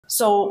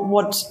So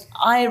what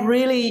I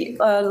really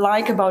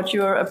like about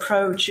your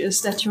approach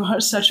is that you are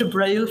such a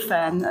Braille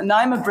fan, and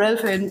I'm a Braille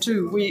fan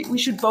too. We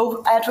should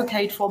both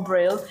advocate for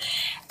Braille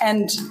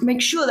and make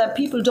sure that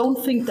people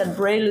don't think that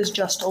Braille is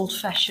just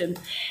old-fashioned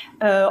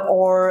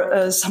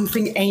or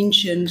something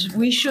ancient.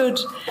 We should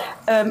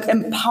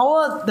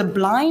empower the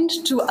blind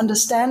to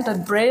understand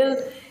that Braille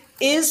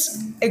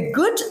is a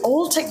good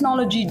old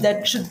technology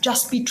that should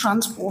just be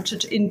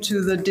transported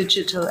into the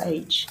digital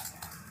age.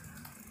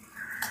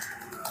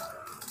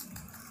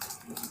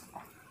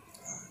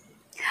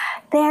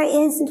 There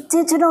is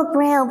digital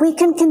Braille. We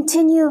can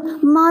continue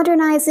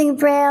modernizing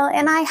Braille,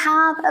 and I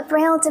have a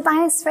Braille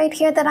device right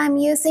here that I'm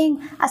using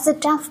as a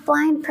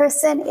deaf-blind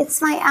person.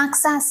 It's my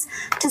access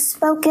to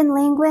spoken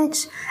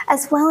language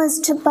as well as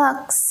to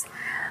books.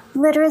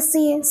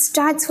 Literacy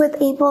starts with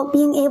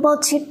being able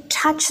to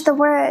touch the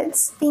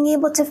words, being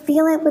able to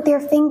feel it with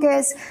your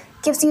fingers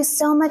gives you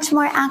so much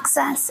more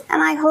access,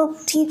 and I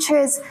hope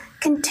teachers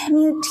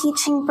continue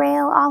teaching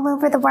Braille all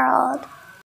over the world.